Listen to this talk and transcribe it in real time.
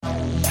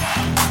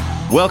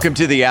Welcome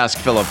to the Ask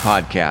Philip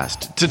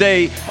podcast.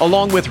 Today,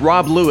 along with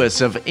Rob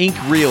Lewis of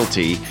Inc.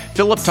 Realty,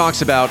 Philip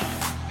talks about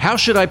how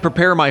should I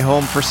prepare my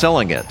home for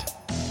selling it?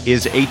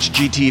 Is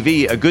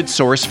HGTV a good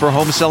source for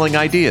home selling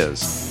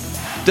ideas?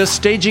 Does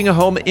staging a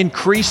home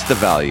increase the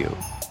value?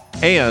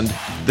 And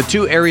the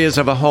two areas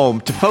of a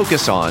home to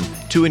focus on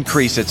to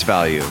increase its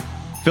value.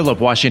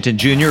 Philip Washington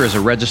Jr. is a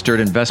registered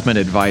investment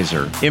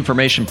advisor.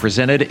 Information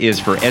presented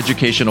is for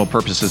educational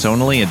purposes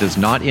only and does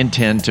not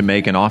intend to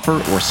make an offer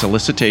or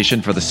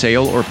solicitation for the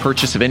sale or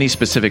purchase of any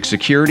specific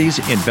securities,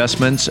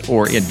 investments,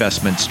 or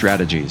investment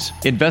strategies.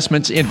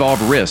 Investments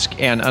involve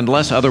risk and,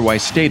 unless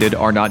otherwise stated,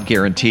 are not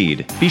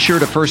guaranteed. Be sure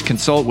to first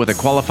consult with a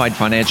qualified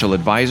financial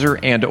advisor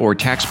and/or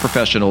tax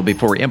professional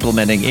before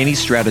implementing any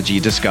strategy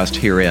discussed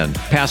herein.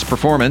 Past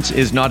performance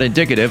is not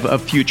indicative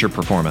of future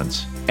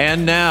performance.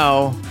 And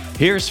now,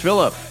 here's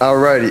Philip.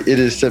 Alrighty, it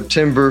is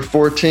September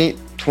 14th,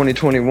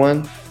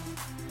 2021.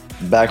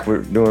 Back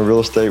with doing real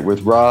estate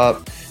with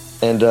Rob,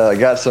 and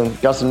got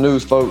some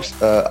news, folks.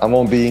 I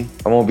won't be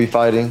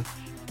fighting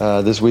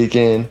this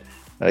weekend.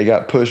 I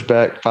got pushed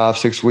back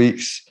 5-6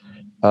 weeks,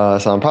 so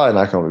I'm probably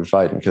not going to be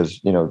fighting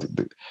because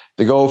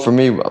the goal for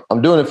me,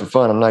 I'm doing it for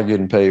fun. I'm not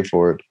getting paid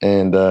for it,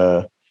 and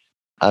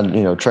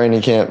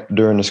training camp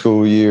during the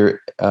school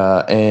year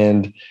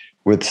and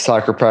with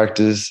soccer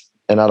practice,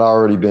 and I'd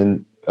already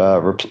been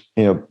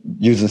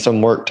using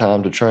some work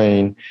time to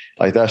train.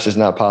 Like, that's just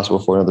not possible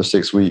for another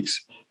 6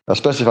 weeks,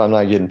 especially if I'm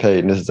not getting paid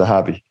and this is a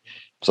hobby.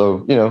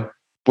 So,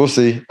 we'll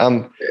see.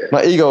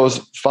 My ego is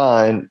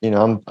fine.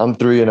 I'm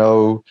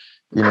 3-0.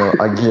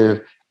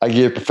 I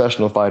give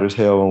professional fighters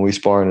hell when we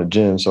spar in the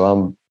gym. So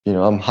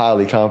I'm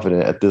highly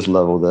confident at this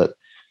level that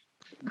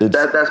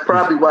that's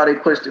probably why they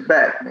pushed it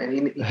back, man.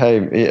 You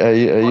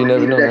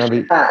never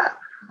know.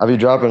 I'll be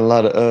dropping a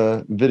lot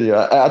of video.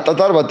 I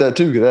thought about that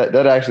too, because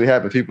that actually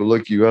happened. People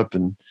look you up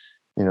and,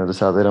 that's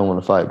how they don't want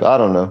to fight. But I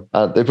don't know.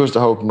 They pushed the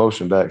whole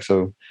promotion back.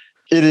 So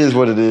it is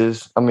what it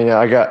is. I mean,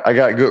 I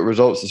got good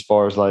results as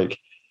far as like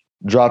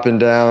dropping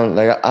down.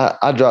 Like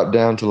I dropped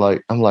down to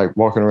like, I'm like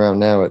walking around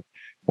now at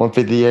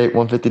 158,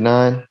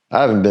 159.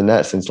 I haven't been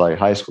that since like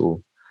high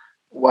school.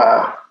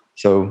 Wow.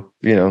 So,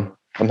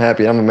 I'm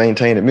happy. I'm going to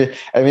maintain it. Me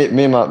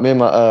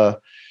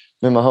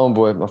and my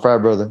homeboy, my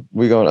frat brother,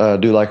 we're going to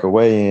do like a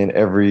weigh-in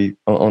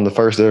on the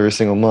first of every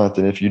single month.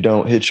 And if you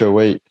don't hit your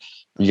weight,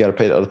 you got to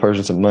pay the other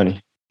person some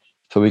money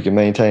so we can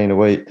maintain the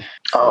weight.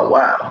 Oh,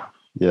 wow.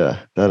 Yeah,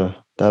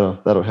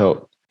 that'll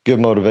help. Good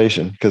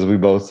motivation because we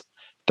both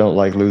don't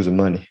like losing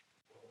money.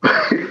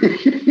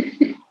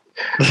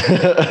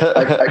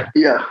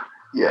 Yeah.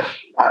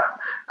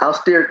 I'll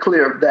steer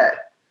clear of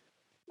that.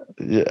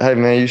 Yeah, hey,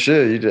 man, you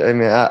should.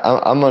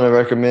 I'm going to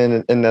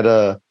recommend in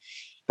that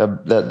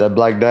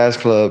Black Dads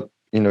Club,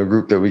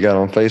 group that we got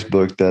on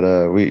Facebook, that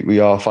we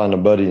all find a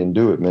buddy and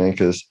do it, man,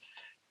 because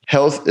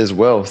health is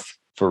wealth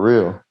for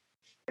real.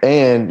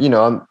 And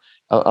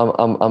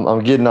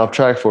I'm getting off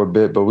track for a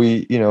bit, but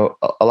we,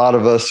 a lot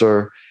of us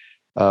are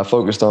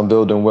focused on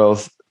building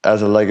wealth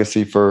as a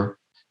legacy for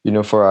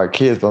our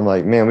kids. But I'm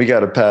like, man, we got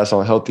to pass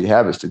on healthy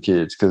habits to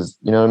kids, because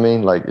you know what I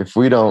mean. Like, if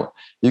we don't,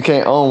 you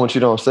can't own what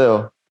you don't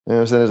sell. You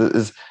know what I'm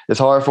saying? It's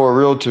hard for a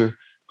realtor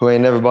who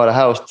ain't never bought a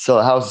house to sell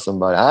a house to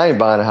somebody. I ain't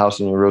buying a house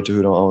from a realtor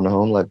who don't own a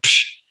home. Like,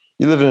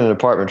 you living in an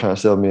apartment trying to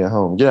sell me a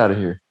home. Get out of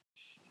here.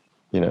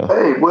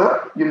 Hey,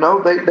 well,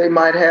 they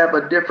might have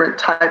a different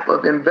type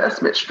of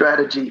investment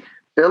strategy,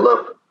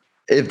 Philip.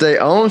 If they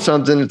own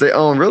something, if they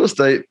own real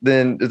estate,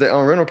 then if they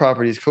own rental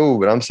properties, cool.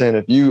 But I'm saying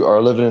if you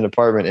are living in an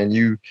apartment and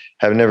you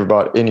have never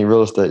bought any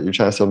real estate, you're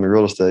trying to sell me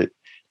real estate,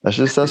 that's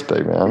just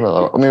suspect, man.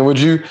 Would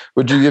you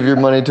give your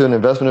money to an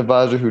investment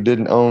advisor who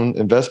didn't own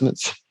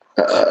investments?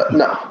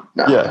 No.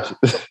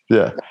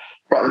 Yeah.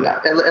 Probably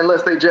not,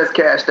 unless they just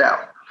cashed out.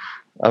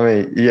 I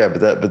mean, yeah, but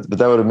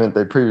that would have meant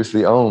they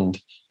previously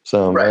owned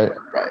some, right?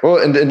 Well,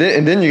 and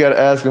then you got to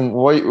ask them,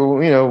 why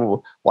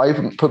you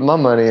put my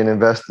money in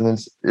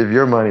investments if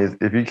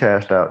you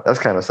cashed out? That's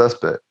kind of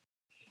suspect.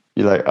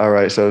 You're like, all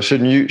right, so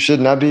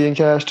shouldn't I be in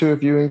cash too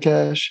if you in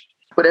cash?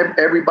 But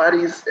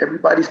everybody's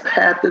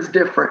path is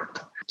different.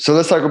 So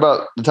let's talk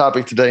about the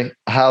topic today: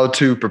 how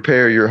to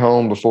prepare your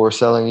home before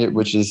selling it,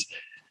 which is.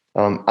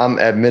 I'm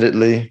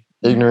admittedly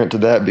ignorant to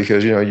that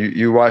because,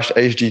 you watch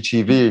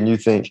HGTV and you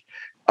think,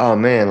 oh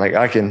man, like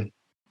I can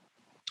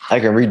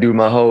redo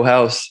my whole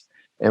house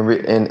and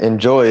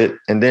enjoy it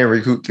and then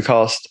recoup the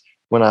cost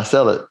when I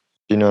sell it.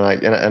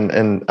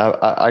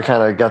 I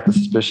kind of got the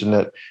suspicion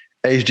that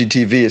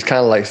HGTV is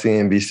kind of like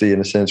CNBC in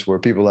a sense where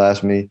people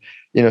ask me,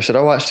 should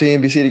I watch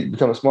CNBC to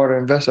become a smarter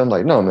investor? I'm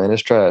like, no, man,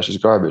 it's trash. It's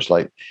garbage.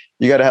 Like,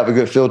 you got to have a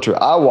good filter.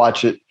 I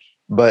watch it,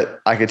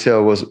 but I could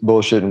tell what's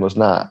bullshit and what's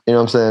not. You know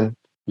what I'm saying?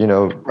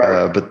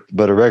 Right.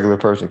 But a regular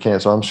person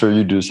can't. So I'm sure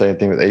you do the same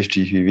thing with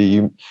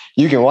HGTV.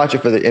 You can watch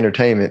it for the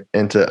entertainment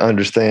and to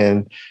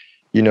understand,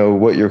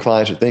 what your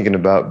clients are thinking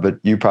about, but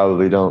you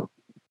probably don't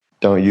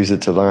use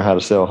it to learn how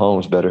to sell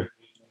homes better.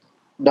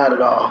 Not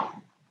at all.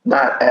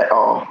 Not at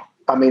all.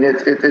 I mean,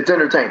 it's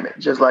entertainment,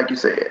 just like you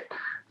said.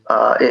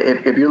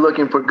 If you're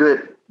looking for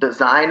good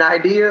design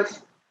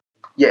ideas,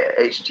 yeah,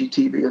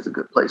 HGTV is a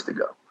good place to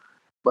go.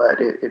 But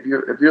if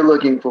you're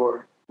looking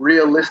for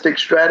realistic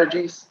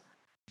strategies,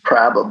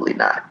 probably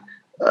not.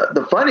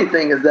 The funny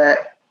thing is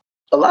that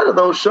a lot of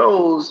those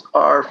shows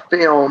are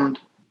filmed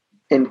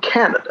in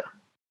Canada.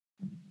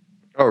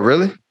 Oh,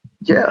 really?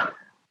 Yeah.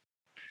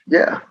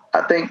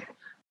 I think,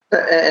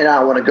 and I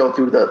don't want to go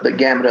through the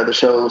gamut of the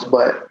shows,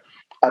 but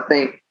I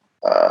think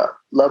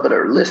Love It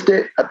or List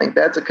It, I think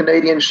that's a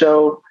Canadian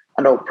show.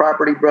 I know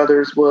Property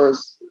Brothers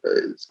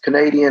is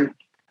Canadian.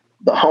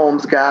 The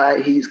Holmes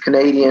guy, he's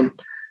Canadian.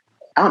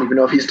 I don't even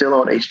know if he's still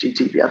on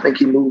HGTV. I think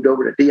he moved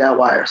over to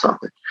DIY or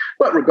something.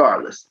 But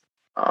regardless.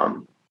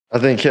 I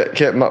think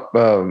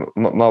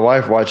my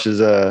wife watches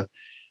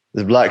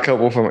this black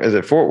couple from, is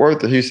it Fort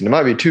Worth or Houston? There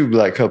might be two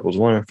black couples,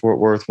 one in Fort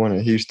Worth, one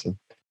in Houston.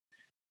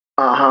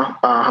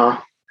 I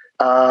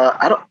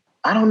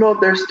don't know if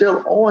they're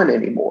still on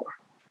anymore.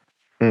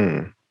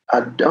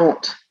 I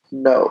don't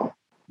know.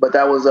 But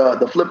that was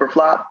the Flip or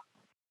Flop.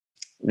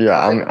 Yeah,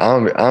 I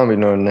don't be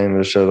knowing the name of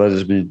the show. I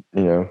just be,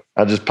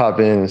 I just pop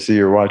in and see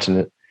her watching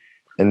it,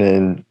 and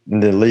then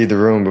leave the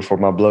room before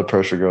my blood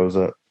pressure goes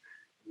up.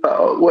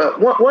 Well,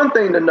 one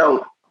thing to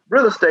note: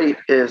 real estate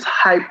is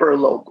hyper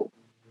local.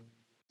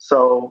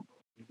 So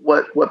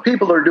what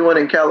people are doing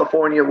in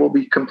California will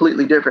be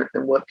completely different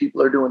than what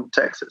people are doing in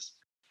Texas.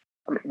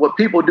 I mean, what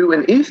people do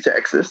in East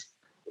Texas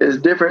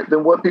is different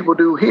than what people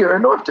do here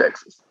in North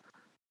Texas.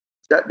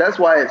 That's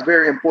why it's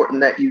very important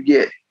that you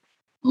get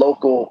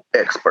local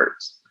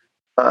experts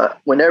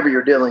whenever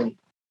you're dealing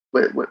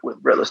with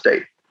real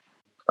estate.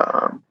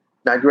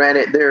 Now,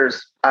 granted,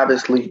 there's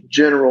obviously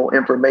general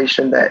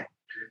information that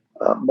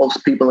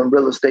most people in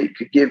real estate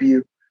could give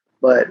you,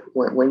 but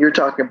when you're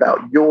talking about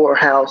your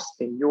house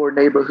in your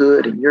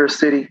neighborhood in your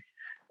city,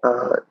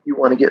 you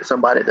want to get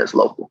somebody that's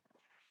local.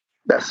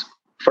 That's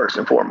first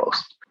and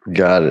foremost.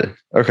 Got it.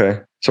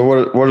 Okay. So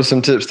what are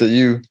some tips that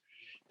you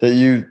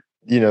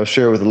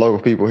share with the local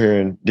people here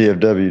in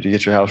DFW to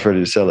get your house ready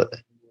to sell it?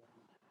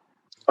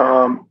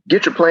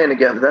 Get your plan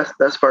together.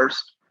 That's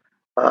first.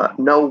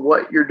 Know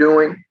what you're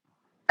doing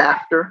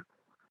after.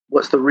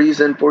 What's the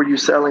reason for you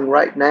selling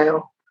right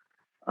now?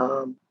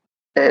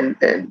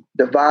 And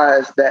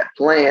devise that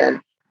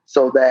plan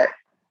so that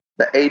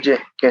the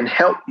agent can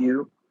help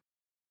you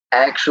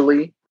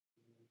actually,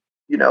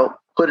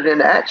 put it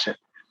into action.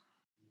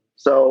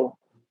 So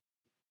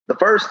the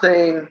first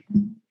thing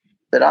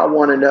that I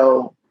want to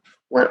know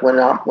when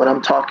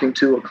I'm talking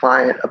to a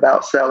client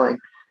about selling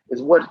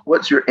is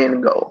what's your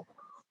end goal?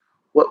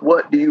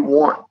 What do you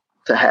want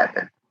to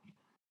happen?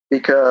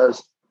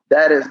 Because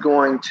that is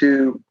going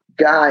to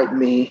guide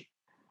me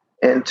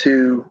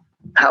into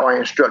how I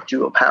instruct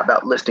you of how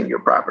about listing your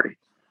property.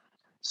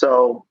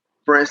 So,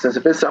 for instance,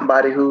 if it's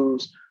somebody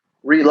who's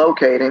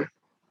relocating,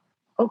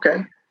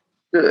 okay,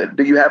 good.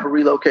 Do you have a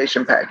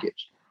relocation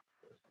package?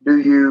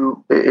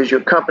 Is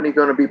your company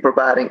going to be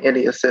providing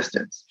any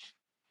assistance?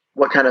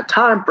 What kind of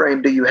time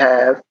frame do you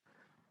have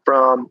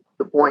from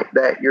the point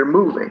that you're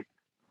moving?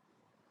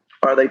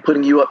 Are they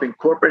putting you up in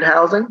corporate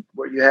housing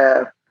where you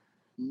have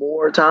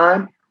more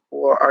time,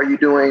 or are you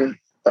doing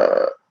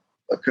a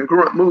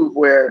congruent move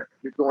where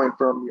you're going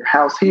from your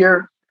house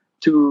here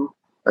to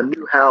a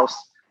new house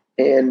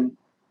in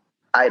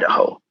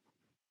Idaho?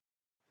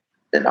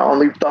 And I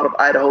only thought of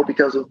Idaho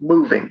because of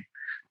Moving.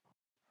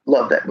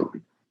 Love that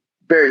movie.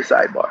 Very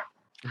sidebar.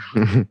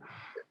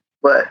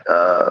 But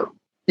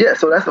yeah,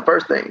 so that's the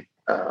first thing.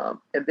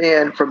 And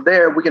then from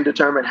there, we can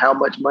determine how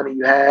much money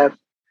you have,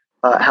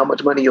 how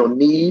much money you'll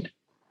need,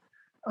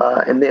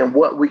 and then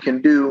what we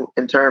can do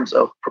in terms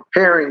of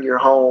preparing your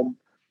home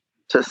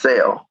to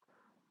sell.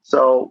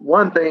 So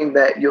one thing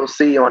that you'll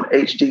see on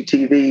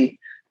HGTV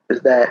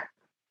is that,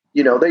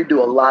 they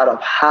do a lot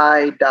of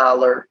high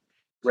dollar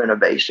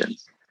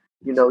renovations.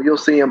 You'll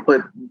see them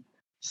put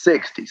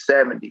 $60,000,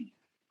 $70,000,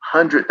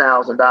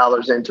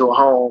 $100,000 into a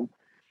home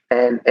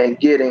and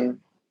getting,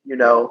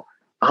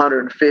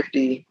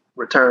 150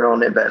 return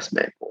on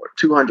investment or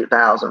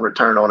 200,000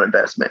 return on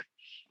investment.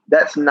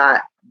 That's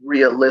not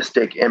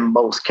realistic in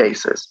most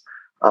cases.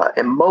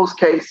 In most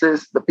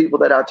cases, the people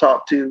that I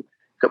talk to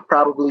could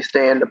probably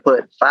stand to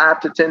put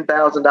 $5,000 to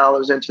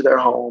 $10,000 into their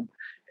home,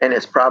 and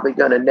it's probably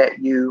going to net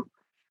you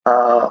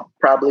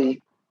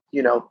probably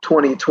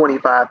 20,000,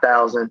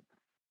 25,000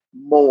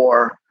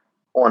 more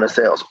on a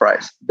sales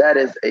price. That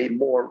is a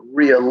more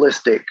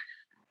realistic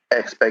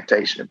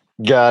expectation.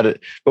 Got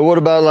it. But what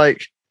about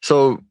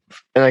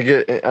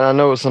and I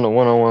know it's on a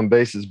one-on-one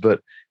basis,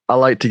 but I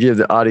like to give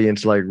the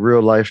audience like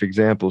real life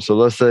examples. So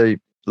let's say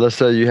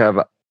you have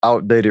an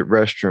outdated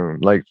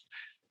restroom, like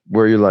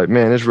where you're like,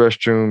 man, this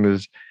restroom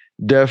is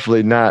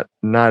definitely not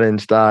in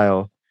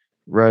style,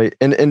 right?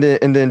 And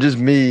then just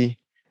me,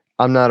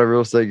 I'm not a real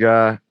estate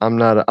guy.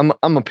 I'm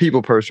a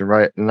people person,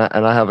 right? And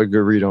I have a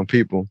good read on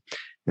people.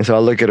 And so I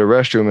look at a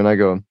restroom and I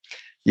go,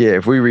 yeah,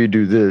 if we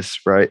redo this,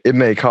 right, it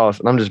may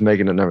cost, and I'm just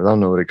making a number, I don't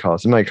know what it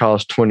costs. It might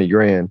cost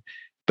 $20,000,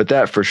 but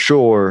that for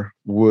sure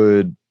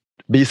would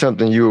be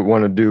something you would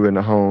want to do in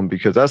the home,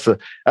 because that's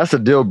a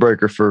deal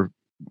breaker for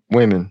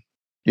women.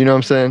 You know what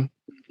I'm saying?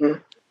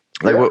 Mm-hmm.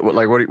 Like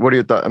what are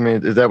your thoughts? I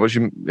mean, is that what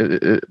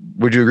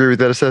would you agree with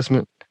that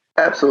assessment?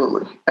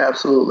 Absolutely.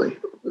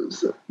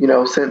 You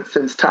know,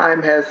 since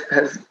time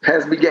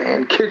has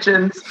began,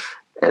 kitchens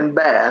and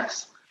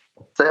baths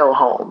sell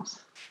homes,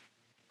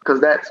 because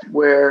that's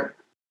where,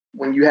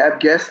 when you have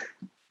guests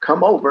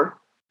come over,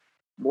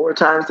 more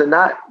times than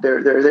not,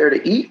 they're there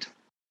to eat,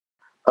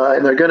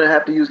 and they're going to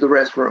have to use the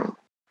restroom.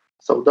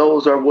 So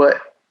those are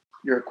what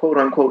your quote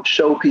unquote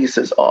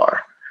showpieces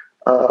are.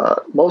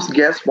 Most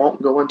guests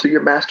won't go into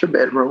your master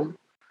bedroom.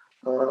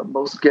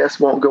 Most guests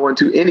won't go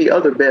into any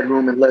other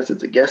bedroom unless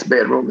it's a guest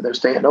bedroom and they're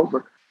staying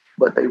over.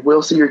 But they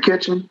will see your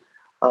kitchen.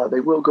 They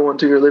will go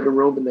into your living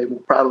room, and they will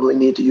probably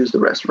need to use the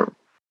restroom.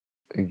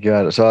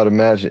 Got it. So I'd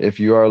imagine if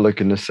you are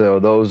looking to sell,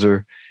 those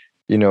are,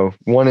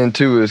 1 and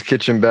 2 is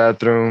kitchen,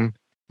 bathroom,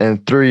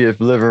 and 3 is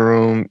living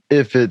room.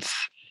 If it's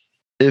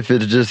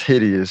just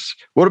hideous.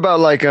 What about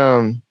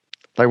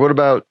what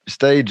about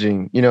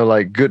staging?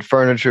 Like good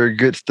furniture,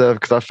 good stuff.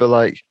 Because I feel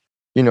like,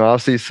 I'll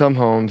see some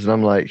homes and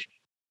I'm like,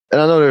 and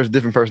I know there's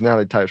different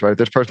personality types, right?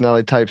 There's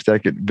personality types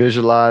that could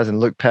visualize and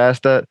look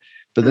past that.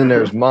 But then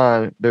there's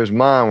mine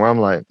where I'm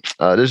like,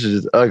 this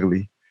is just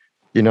ugly.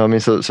 You know what I mean?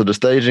 So the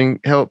staging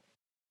help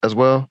as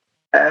well?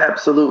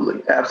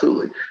 Absolutely.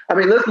 I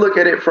mean, let's look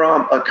at it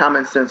from a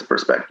common sense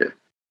perspective.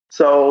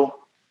 So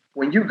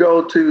when you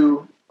go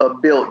to a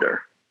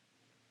builder,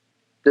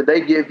 did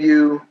they give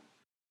you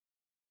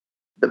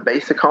the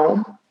basic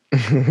home?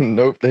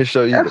 Nope. They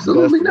show you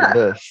absolutely the best not.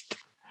 Of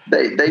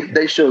the best.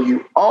 They show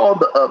you all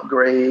the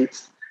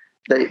upgrades.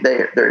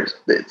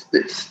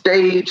 It's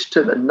staged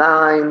to the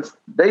nines.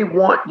 They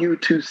want you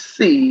to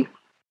see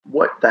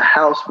what the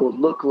house will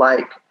look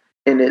like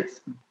in its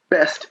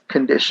best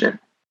condition.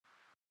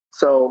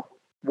 So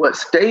what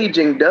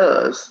staging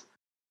does,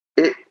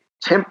 it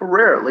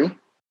temporarily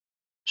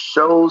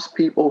shows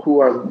people who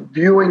are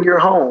viewing your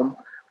home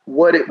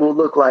what it will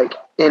look like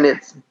in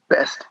its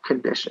best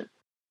condition.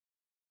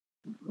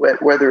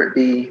 Whether it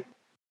be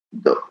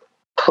the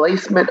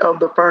placement of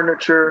the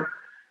furniture,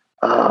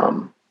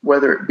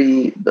 whether it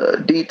be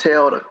the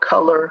detail, the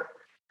color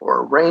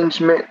or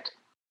arrangement,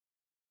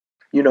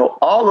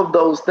 all of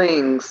those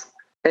things.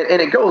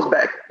 And it goes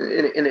back,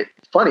 and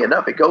funny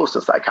enough, it goes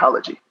to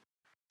psychology.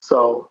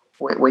 So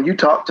when you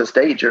talk to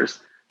stagers,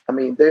 I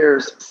mean,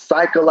 there's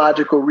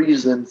psychological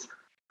reasons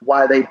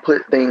why they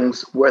put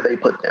things where they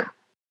put them,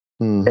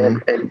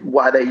 and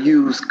why they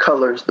use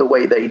colors the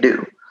way they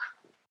do.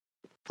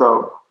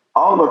 So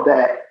all of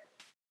that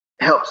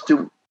helps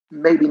to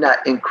maybe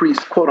not increase,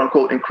 quote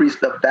unquote, increase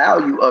the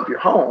value of your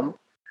home,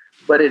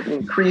 but it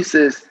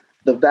increases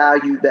the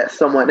value that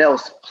someone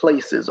else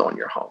places on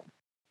your home,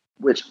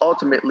 which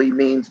ultimately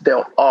means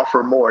they'll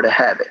offer more to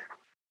have it.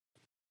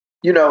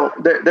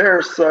 There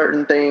are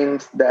certain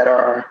things that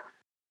are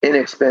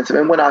inexpensive.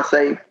 And when I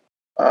say,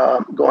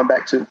 going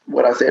back to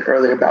what I said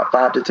earlier about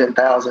 5,000 to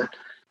 10,000,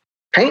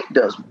 paint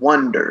does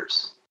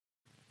wonders.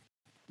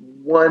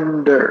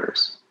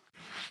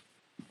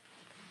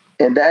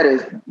 And that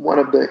is one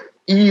of the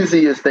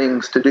easiest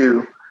things to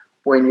do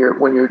when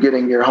you're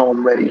getting your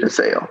home ready to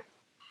sell.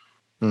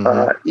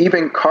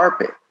 Even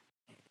carpet,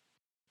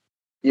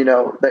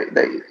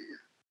 they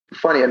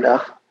funny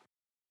enough,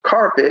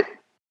 carpet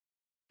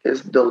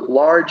is the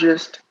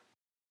largest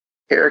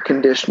air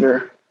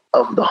conditioner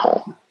of the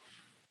home.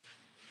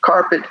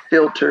 Carpet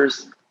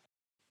filters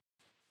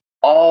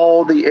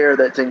all the air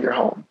that's in your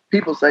home.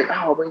 People say,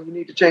 oh, well, you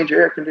need to change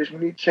your air conditioner,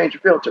 you need to change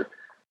your filter.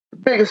 The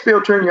biggest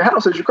filter in your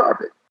house is your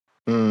carpet.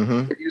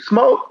 If you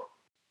smoke,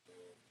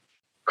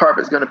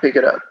 carpet's going to pick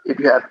it up. If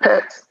you have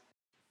pets,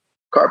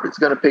 carpet's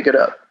going to pick it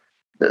up.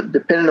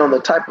 Depending on the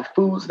type of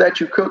foods that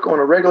you cook on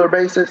a regular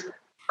basis,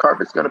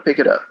 carpet's going to pick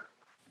it up.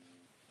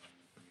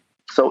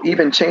 So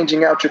even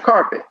changing out your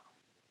carpet,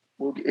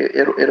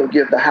 it'll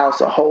give the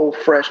house a whole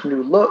fresh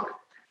new look,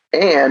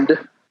 and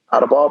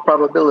out of all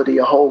probability,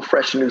 a whole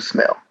fresh new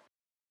smell.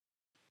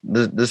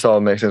 This all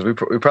makes sense. We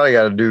probably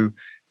got to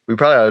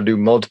do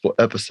multiple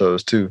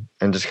episodes too,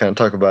 and just kind of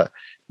talk about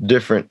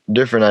different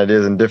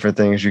ideas and different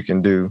things you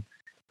can do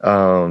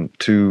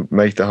to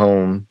make the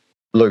home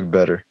look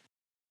better,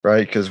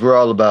 right? Because we're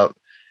all about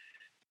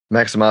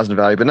maximizing the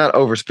value, but not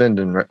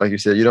overspending. Right? Like you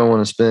said, you don't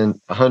want to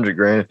spend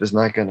 $100,000 if it's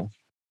not going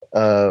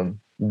to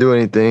do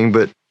anything.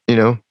 But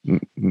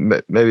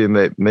maybe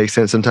it makes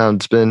sense sometimes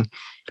to spend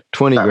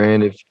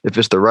 $20,000 if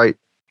it's the right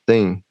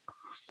thing.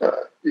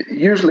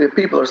 Usually, if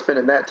people are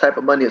spending that type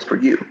of money, it's for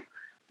you.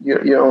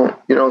 You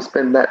don't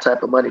spend that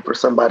type of money for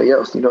somebody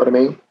else. You know what I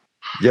mean?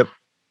 Yep.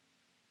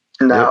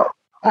 Now,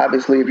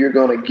 obviously, if you're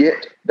going to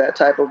get that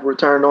type of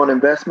return on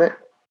investment,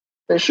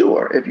 then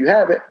sure, if you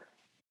have it,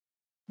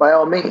 by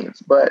all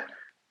means. But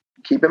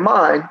keep in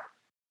mind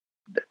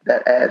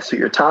that adds to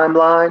your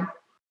timeline.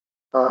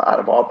 Out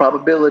of all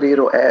probability,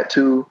 it'll add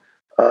to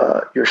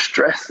your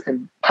stress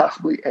and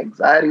possibly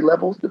anxiety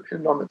levels,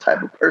 depending on the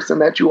type of person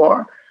that you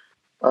are.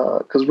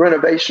 Because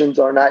renovations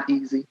are not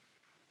easy.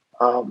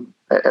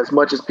 As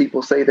much as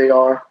people say they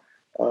are,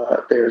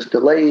 there's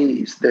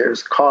delays,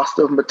 there's cost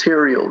of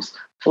materials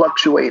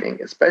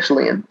fluctuating,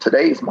 especially in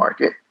today's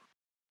market.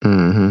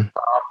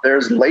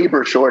 There's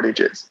labor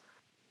shortages.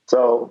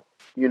 So,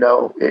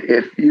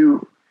 if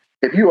you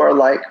are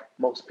like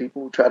most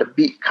people who try to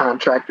beat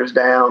contractors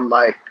down,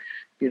 like,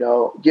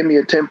 give me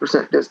a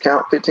 10%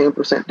 discount,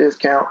 15%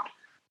 discount.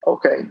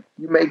 Okay,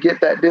 you may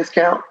get that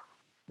discount,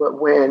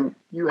 but when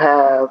you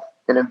have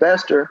an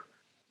investor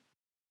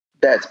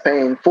that's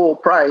paying full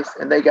price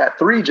and they got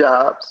 3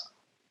 jobs,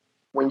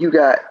 when you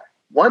got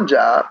 1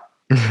 job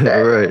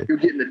that right. you're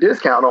getting a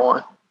discount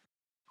on,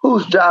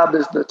 whose job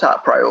is the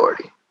top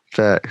priority?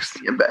 Facts.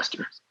 The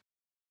investors.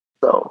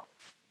 So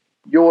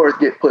yours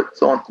gets put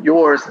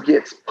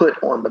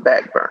on the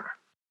back burner.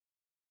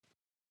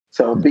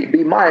 So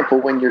be mindful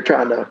when you're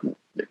trying to,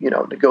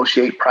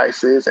 negotiate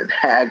prices and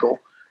haggle,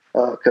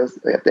 because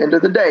at the end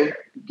of the day,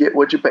 you get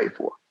what you pay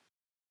for.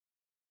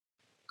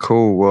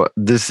 Cool. Well,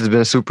 this has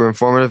been super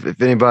informative.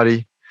 If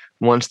anybody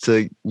wants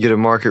to get a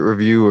market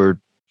review or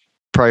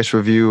price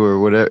review or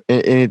whatever,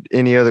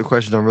 any other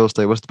questions on real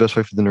estate, what's the best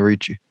way for them to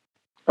reach you?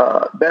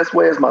 Best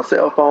way is my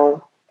cell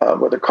phone,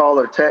 whether call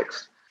or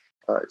text.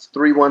 It's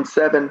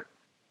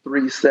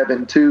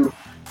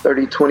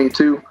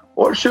 317-372-3022,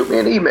 or shoot me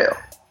an email,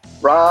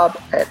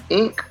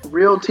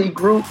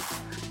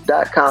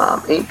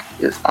 rob@inkrealtygroup.com. Ink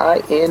is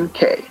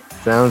INK.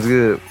 Sounds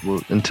good.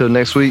 Well, until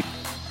next week,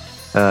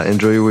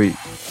 enjoy your week.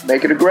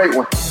 Make it a great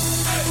one.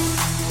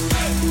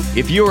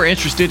 If you are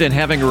interested in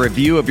having a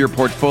review of your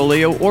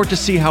portfolio or to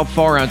see how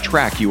far on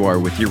track you are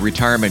with your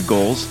retirement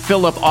goals,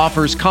 Philip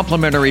offers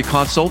complimentary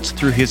consults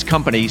through his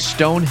company,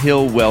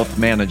 Stonehill Wealth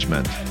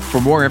Management.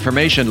 For more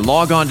information,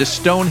 log on to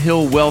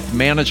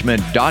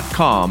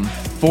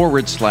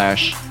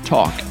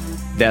stonehillwealthmanagement.com/talk.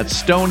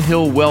 That's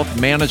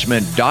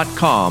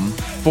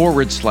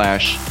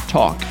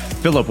stonehillwealthmanagement.com/talk.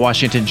 Philip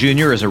Washington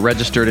Jr. is a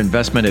registered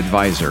investment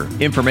advisor.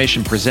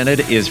 Information presented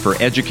is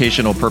for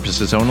educational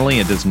purposes only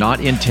and does not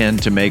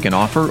intend to make an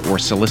offer or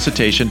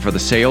solicitation for the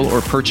sale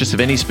or purchase of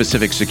any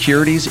specific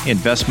securities,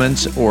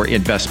 investments, or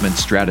investment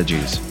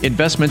strategies.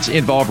 Investments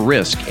involve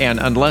risk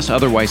and, unless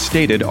otherwise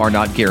stated, are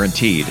not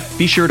guaranteed.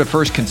 Be sure to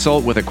first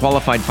consult with a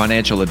qualified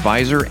financial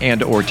advisor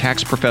and/or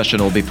tax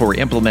professional before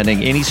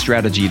implementing any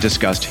strategy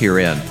discussed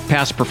herein.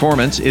 Past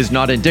performance is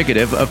not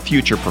indicative of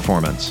future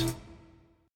performance.